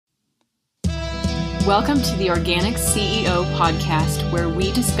Welcome to the Organic CEO podcast, where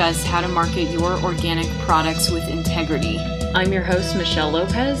we discuss how to market your organic products with integrity. I'm your host, Michelle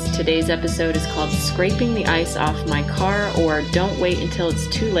Lopez. Today's episode is called Scraping the Ice Off My Car, or Don't Wait Until It's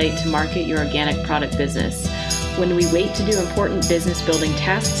Too Late to Market Your Organic Product Business. When we wait to do important business building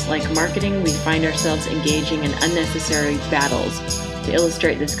tasks like marketing, we find ourselves engaging in unnecessary battles. To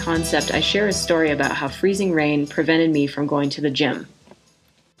illustrate this concept, I share a story about how freezing rain prevented me from going to the gym.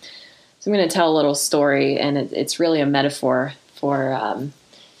 So I'm going to tell a little story, and it's really a metaphor for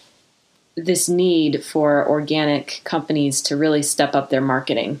this need for organic companies to really step up their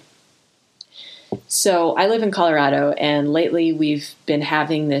marketing. So I live in Colorado, and lately we've been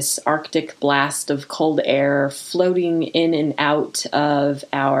having this Arctic blast of cold air floating in and out of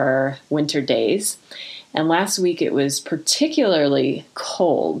our winter days. And last week it was particularly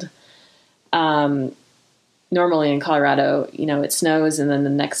cold. Normally in Colorado, it snows and then the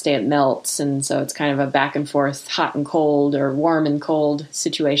next day it melts. And so it's kind of a back and forth hot and cold or warm and cold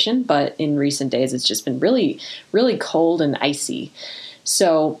situation. But in recent days, it's just been really, really cold and icy.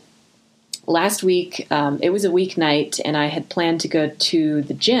 So last week, it was a weeknight and I had planned to go to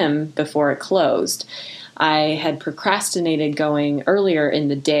the gym before it closed. I had procrastinated going earlier in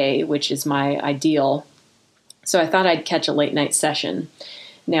the day, which is my ideal. So I thought I'd catch a late night session.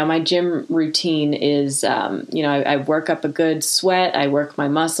 Now, my gym routine is, I work up a good sweat, I work my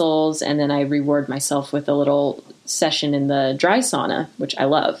muscles, and then I reward myself with a little session in the dry sauna, which I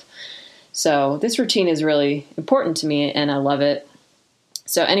love. So this routine is really important to me, and I love it.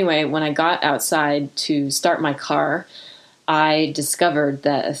 So anyway, when I got outside to start my car, I discovered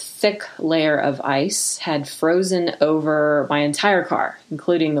that a thick layer of ice had frozen over my entire car,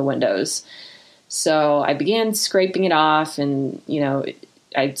 including the windows. So I began scraping it off, and,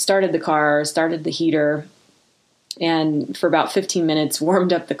 I started the car, started the heater, and for about 15 minutes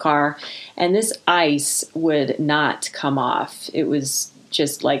warmed up the car, and this ice would not come off. It was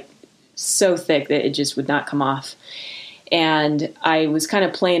just like so thick that it just would not come off. And I was kind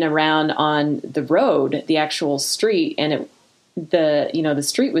of playing around on the road, the actual street, and the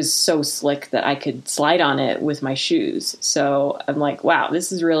street was so slick that I could slide on it with my shoes. So I'm like, wow,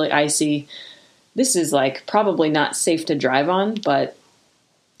 this is really icy. This is like probably not safe to drive on, but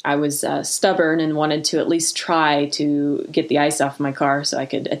I was stubborn and wanted to at least try to get the ice off my car so I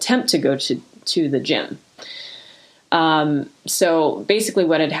could attempt to go to the gym. So basically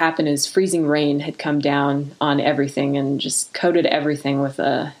what had happened is freezing rain had come down on everything and just coated everything with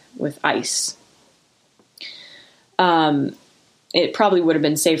ice. It probably would have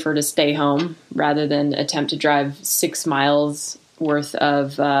been safer to stay home rather than attempt to drive 6 miles worth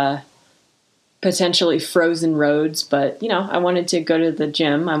of potentially frozen roads, but I wanted to go to the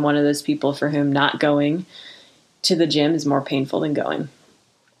gym. I'm one of those people for whom not going to the gym is more painful than going.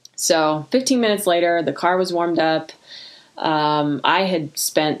 So 15 minutes later, the car was warmed up. I had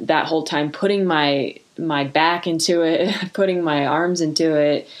spent that whole time putting my back into it, putting my arms into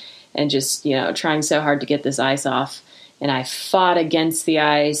it, and just, trying so hard to get this ice off. And I fought against the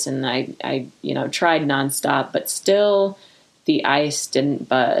ice, and I tried nonstop, but still the ice didn't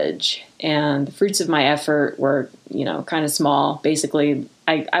budge. And the fruits of my effort were, kind of small. Basically,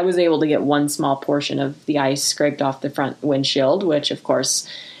 I was able to get one small portion of the ice scraped off the front windshield, which, of course,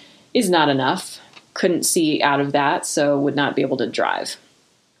 is not enough. Couldn't see out of that, so would not be able to drive.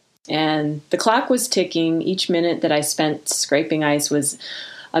 And the clock was ticking. Each minute that I spent scraping ice was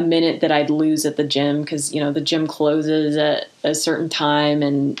a minute that I'd lose at the gym because, the gym closes at a certain time.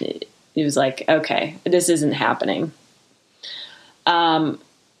 And it was like, okay, this isn't happening.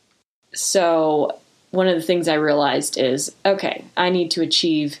 So one of the things I realized is, okay, I need to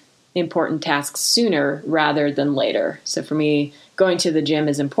achieve important tasks sooner rather than later. So for me, going to the gym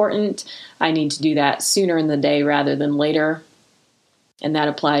is important. I need to do that sooner in the day rather than later. And that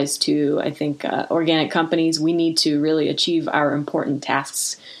applies to, I think, organic companies. We need to really achieve our important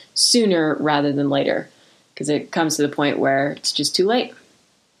tasks sooner rather than later, because it comes to the point where it's just too late.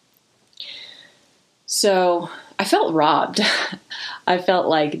 So I felt robbed. I felt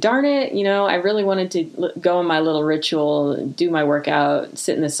like, darn it, I really wanted to go on my little ritual, do my workout,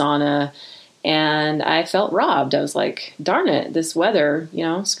 sit in the sauna, and I felt robbed. I was like, darn it, this weather,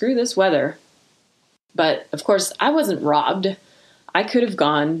 screw this weather. But of course, I wasn't robbed. I could have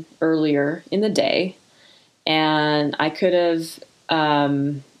gone earlier in the day, and I could have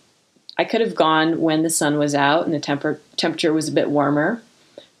gone when the sun was out and the temperature was a bit warmer,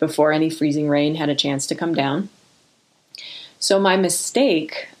 before any freezing rain had a chance to come down. So my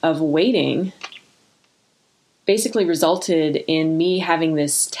mistake of waiting basically resulted in me having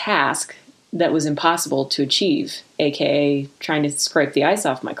this task that was impossible to achieve, aka trying to scrape the ice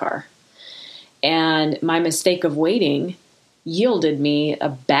off my car. And my mistake of waiting yielded me a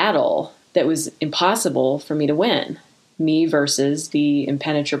battle that was impossible for me to win, me versus the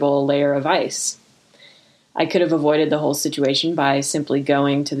impenetrable layer of ice. I could have avoided the whole situation by simply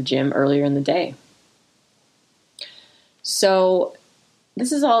going to the gym earlier in the day. So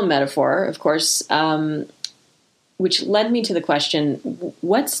this is all a metaphor, of course, which led me to the question,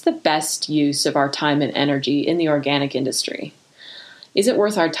 what's the best use of our time and energy in the organic industry? Is it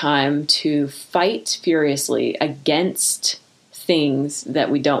worth our time to fight furiously against things that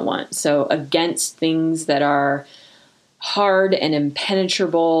we don't want? So against things that are hard and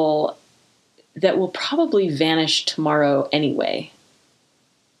impenetrable that will probably vanish tomorrow anyway.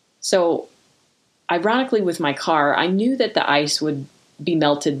 So ironically, with my car, I knew that the ice would be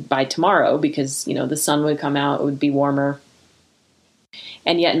melted by tomorrow because, the sun would come out, it would be warmer.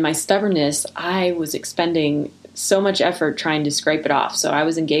 And yet in my stubbornness, I was expending so much effort trying to scrape it off. So I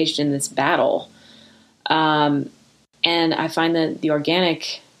was engaged in this battle. And I find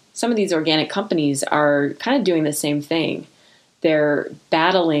that some of these organic companies are kind of doing the same thing. They're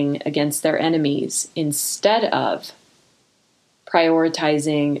battling against their enemies instead of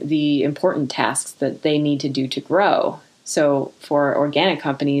prioritizing the important tasks that they need to do to grow. So for organic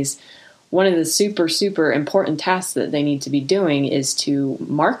companies, one of the super, super important tasks that they need to be doing is to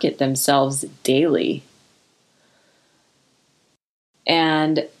market themselves daily.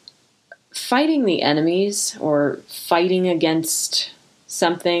 And fighting the enemies or fighting against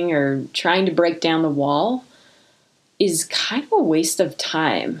something or trying to break down the wall is kind of a waste of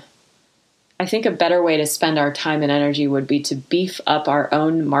time. I think a better way to spend our time and energy would be to beef up our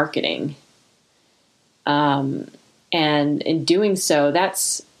own marketing. And in doing so,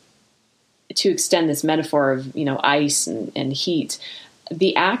 that's to extend this metaphor of, ice and heat.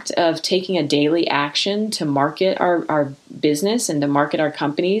 The act of taking a daily action to market our business and to market our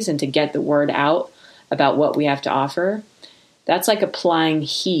companies and to get the word out about what we have to offer, that's like applying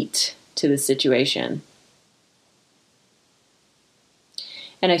heat to the situation.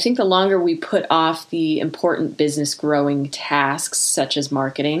 And I think the longer we put off the important business growing tasks, such as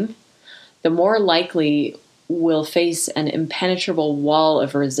marketing, the more likely we'll face an impenetrable wall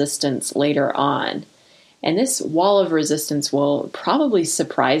of resistance later on. And this wall of resistance will probably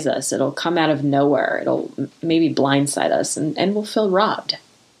surprise us. It'll come out of nowhere. It'll maybe blindside us and we'll feel robbed.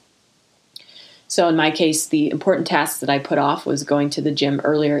 So in my case, the important task that I put off was going to the gym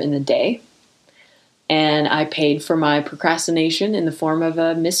earlier in the day. And I paid for my procrastination in the form of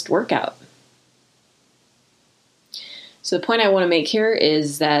a missed workout. So the point I want to make here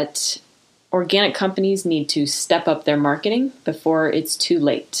is that organic companies need to step up their marketing before it's too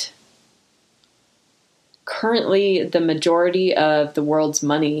late. Currently, the majority of the world's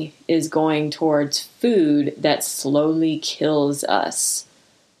money is going towards food that slowly kills us.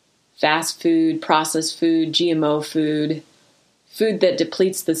 Fast food, processed food, GMO food, food that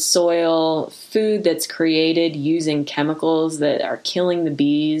depletes the soil, food that's created using chemicals that are killing the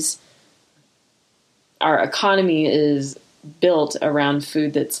bees. Our economy is built around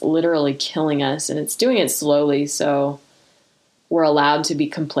food that's literally killing us, and it's doing it slowly, so we're allowed to be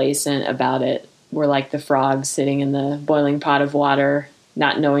complacent about it. We're like the frogs sitting in the boiling pot of water,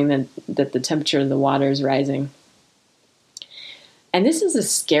 not knowing that the temperature of the water is rising. And this is a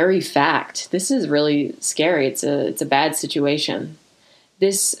scary fact. This is really scary. It's a bad situation.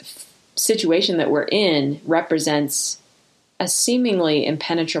 This situation that we're in represents a seemingly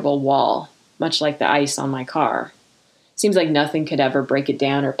impenetrable wall, much like the ice on my car. Seems like nothing could ever break it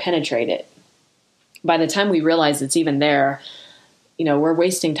down or penetrate it. By the time we realize it's even there, we're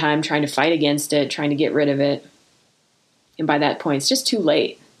wasting time trying to fight against it, trying to get rid of it. And by that point, it's just too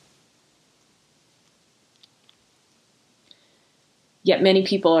late. Yet many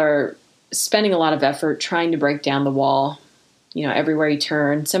people are spending a lot of effort trying to break down the wall. Everywhere you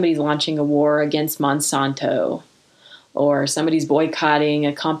turn, somebody's launching a war against Monsanto, or somebody's boycotting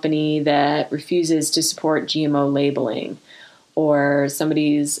a company that refuses to support GMO labeling, or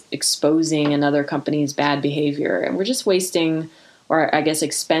somebody's exposing another company's bad behavior. And we're just wasting, or I guess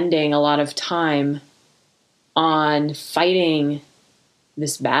expending, a lot of time on fighting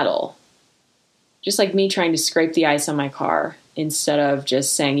this battle. Just like me trying to scrape the ice on my car instead of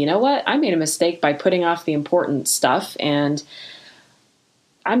just saying, you know what, I made a mistake by putting off the important stuff, and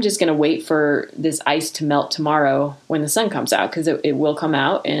I'm just going to wait for this ice to melt tomorrow when the sun comes out, because it will come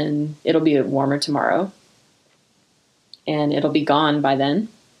out and it'll be warmer tomorrow and it'll be gone by then.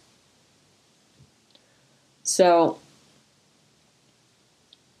 So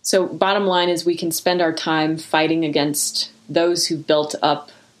bottom line is we can spend our time fighting against those who built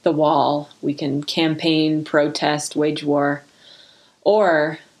up the wall. We can campaign, protest, wage war,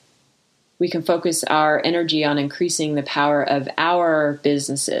 or We can focus our energy on increasing the power of our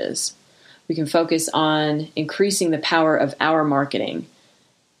businesses. We can focus on increasing the power of our marketing.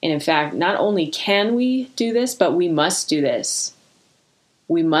 And in fact, not only can we do this, but we must do this.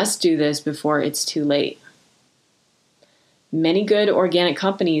 We must do this before it's too late. Many good organic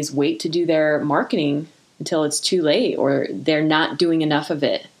companies wait to do their marketing until it's too late, or they're not doing enough of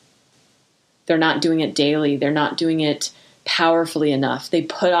it. They're not doing it daily. They're not doing it powerfully enough. They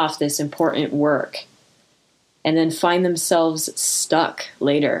put off this important work and then find themselves stuck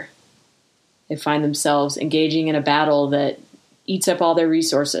later. They find themselves engaging in a battle that eats up all their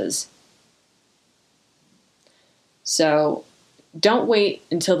resources. So don't wait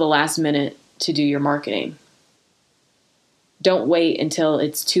until the last minute to do your marketing. Don't wait until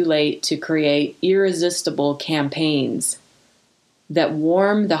it's too late to create irresistible campaigns that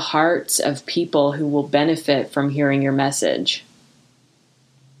warm the hearts of people who will benefit from hearing your message.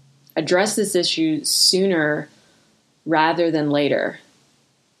 Address this issue sooner rather than later.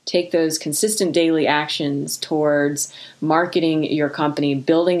 Take those consistent daily actions towards marketing your company,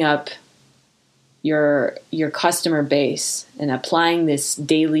 building up your customer base, and applying this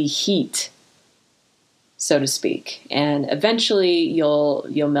daily heat, so to speak. And eventually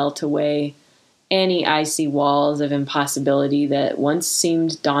you'll melt away any icy walls of impossibility that once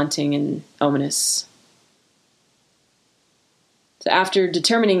seemed daunting and ominous. So after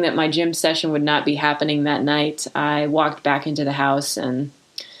determining that my gym session would not be happening that night, I walked back into the house and,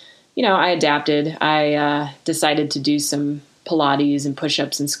 I adapted. I decided to do some Pilates and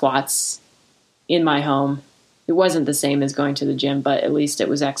push-ups and squats in my home. It wasn't the same as going to the gym, but at least it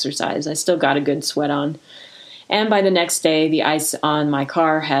was exercise. I still got a good sweat on. And by the next day, the ice on my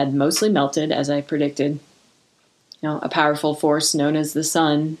car had mostly melted, as I predicted. A powerful force known as the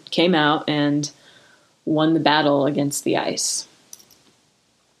sun came out and won the battle against the ice.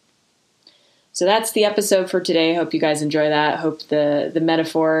 So that's the episode for today. Hope you guys enjoy that. Hope the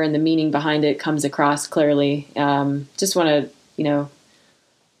metaphor and the meaning behind it comes across clearly. Just want to,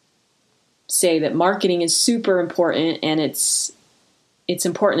 say that marketing is super important, and it's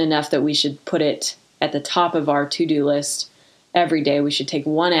important enough that we should put it at the top of our to-do list every day. We should take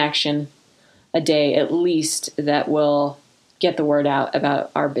one action a day at least that will get the word out about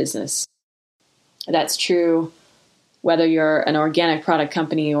our business. That's true whether you're an organic product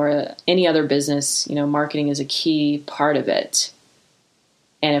company or any other business. Marketing is a key part of it.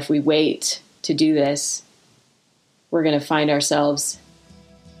 And if we wait to do this, we're going to find ourselves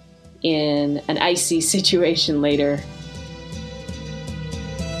in an icy situation later.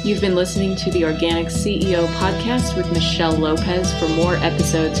 You've been listening to the Organic CEO podcast with Michelle Lopez. For more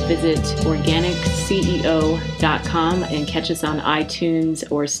episodes, visit organicceo.com and catch us on iTunes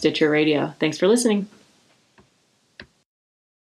or Stitcher Radio. Thanks for listening.